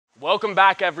Welcome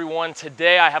back, everyone.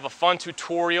 Today I have a fun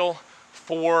tutorial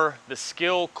for the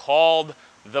skill called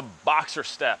the boxer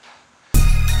step.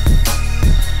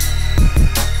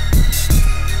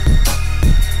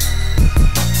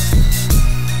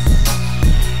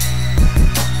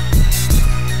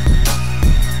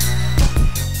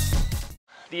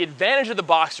 The advantage of the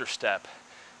boxer step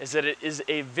is that it is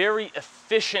a very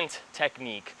efficient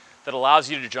technique that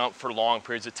allows you to jump for long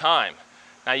periods of time.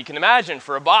 Now you can imagine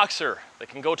for a boxer that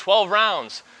can go 12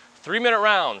 rounds, 3-minute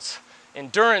rounds,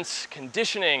 endurance,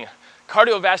 conditioning,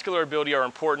 cardiovascular ability are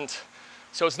important.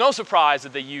 So it's no surprise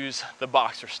that they use the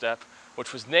boxer step,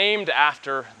 which was named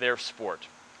after their sport.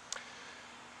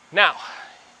 Now,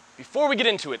 before we get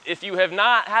into it, if you have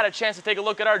not had a chance to take a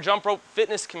look at our jump rope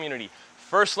fitness community,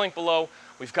 first link below,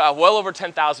 we've got well over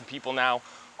 10,000 people now,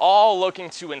 all looking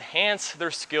to enhance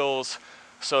their skills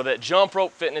so that jump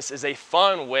rope fitness is a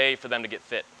fun way for them to get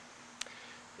fit.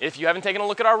 If you haven't taken a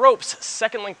look at our ropes,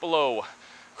 second link below.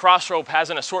 Crossrope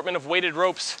has an assortment of weighted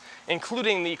ropes,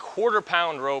 including the 1/4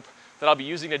 pound rope that I'll be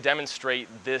using to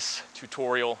demonstrate this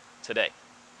tutorial today.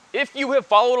 If you have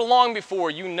followed along before,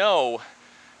 you know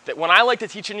that when I like to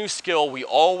teach a new skill, we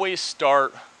always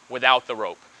start without the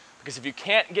rope. Because if you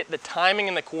can't get the timing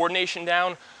and the coordination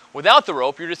down without the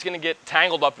rope, you're just gonna get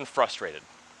tangled up and frustrated.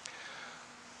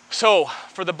 So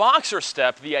for the boxer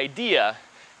step, the idea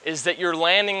is that you're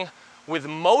landing with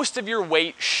most of your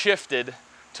weight shifted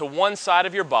to one side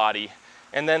of your body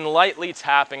and then lightly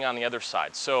tapping on the other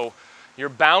side. So you're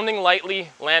bounding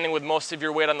lightly, landing with most of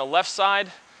your weight on the left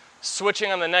side,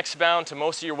 switching on the next bound to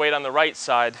most of your weight on the right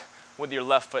side with your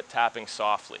left foot tapping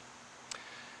softly.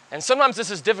 And sometimes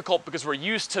this is difficult because we're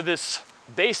used to this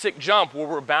basic jump where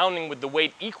we're bounding with the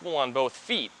weight equal on both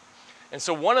feet. And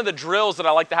so one of the drills that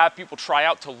I like to have people try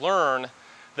out to learn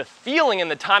the feeling and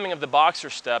the timing of the boxer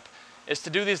step is to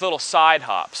do these little side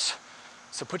hops.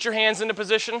 So put your hands into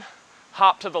position,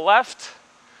 hop to the left.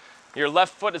 Your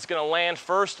left foot is gonna land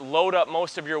first, load up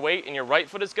most of your weight, and your right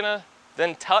foot is gonna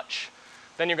then touch.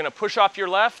 Then you're gonna push off your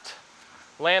left,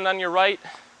 land on your right.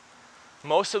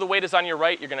 Most of the weight is on your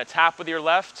right. You're gonna tap with your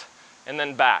left, and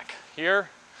then back. Here,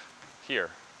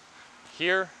 here,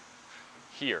 here,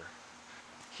 here,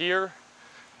 here,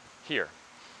 here.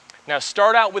 Now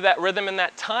start out with that rhythm and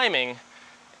that timing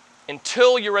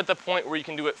until you're at the point where you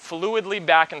can do it fluidly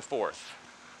back and forth.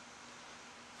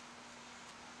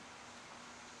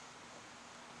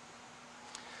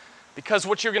 Because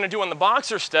what you're going to do on the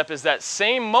boxer step is that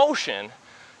same motion,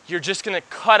 you're just going to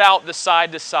cut out the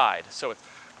side to side. So it's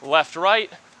left,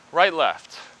 right, right,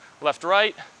 left, left,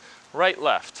 right, right,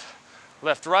 left,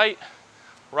 left, right,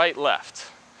 right, left.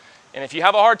 And if you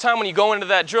have a hard time when you go into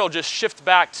that drill, just shift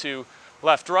back to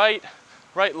left, right,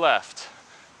 right, left,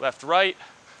 left, right,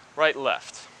 right,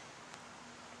 left.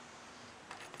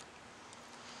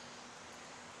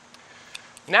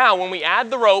 Now, when we add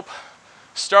the rope,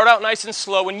 start out nice and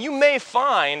slow, and you may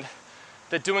find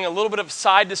that doing a little bit of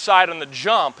side to side on the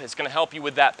jump is going to help you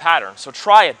with that pattern. So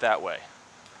try it that way.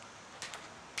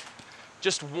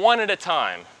 Just one at a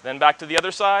time. Then back to the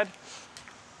other side.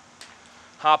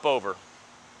 Hop over.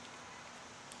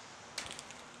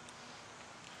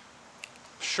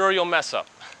 Sure, you'll mess up.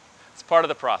 It's part of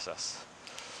the process.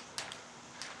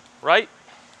 Right,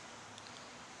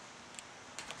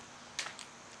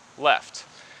 left.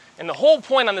 And the whole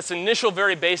point on this initial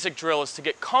very basic drill is to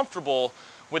get comfortable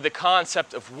with the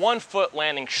concept of one foot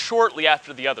landing shortly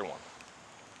after the other one.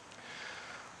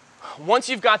 Once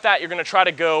you've got that, you're going to try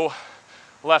to go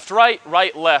left, right,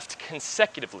 right, left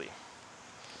consecutively.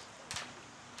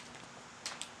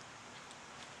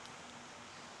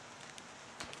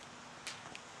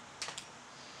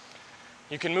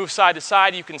 You can move side to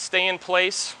side, you can stay in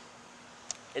place.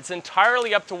 It's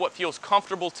entirely up to what feels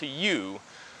comfortable to you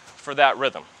for that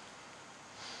rhythm.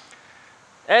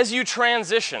 As you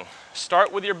transition,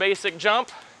 start with your basic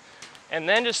jump and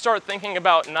then just start thinking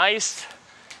about nice,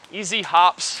 easy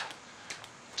hops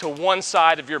to one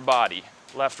side of your body.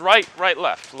 Left, right, right,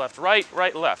 left, left, right,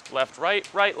 right, left, left,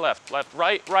 right, right, left, left,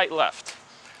 right, right, left.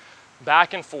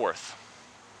 Back and forth.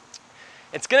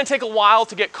 It's going to take a while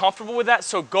to get comfortable with that,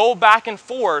 so go back and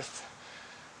forth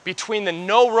between the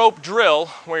no rope drill,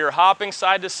 where you're hopping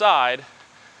side to side,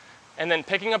 and then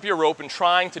picking up your rope and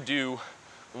trying to do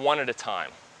one at a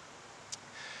time.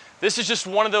 This is just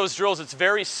one of those drills that's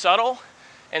very subtle,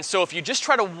 and so if you just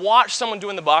try to watch someone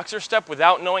doing the boxer step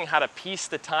without knowing how to piece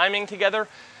the timing together,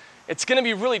 it's going to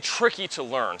be really tricky to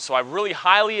learn. So I really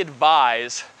highly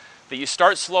advise that you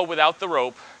start slow without the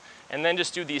rope, and then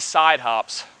just do these side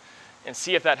hops and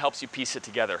see if that helps you piece it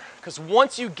together. Because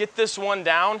once you get this one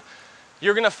down,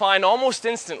 you're going to find almost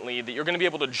instantly that you're going to be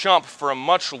able to jump for a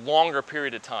much longer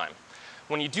period of time.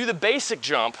 When you do the basic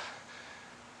jump,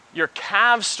 your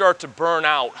calves start to burn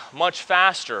out much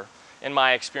faster, in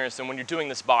my experience, than when you're doing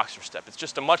this boxer step. It's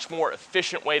just a much more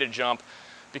efficient way to jump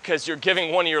because you're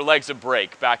giving one of your legs a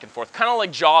break back and forth, kind of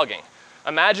like jogging.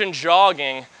 Imagine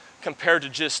jogging compared to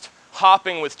just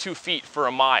hopping with 2 feet for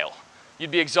a mile.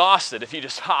 You'd be exhausted if you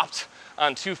just hopped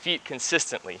on 2 feet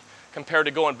consistently compared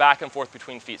to going back and forth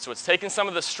between feet. So it's taking some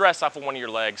of the stress off of one of your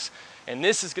legs, and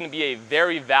this is going to be a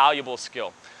very valuable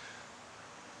skill.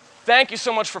 Thank you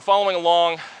so much for following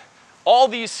along. All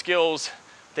these skills,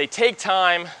 they take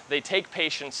time, they take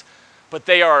patience, but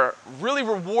they are really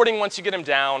rewarding once you get them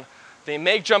down. They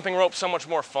make jumping rope so much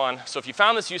more fun. So if you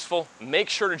found this useful, make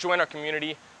sure to join our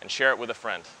community and share it with a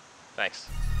friend. Thanks.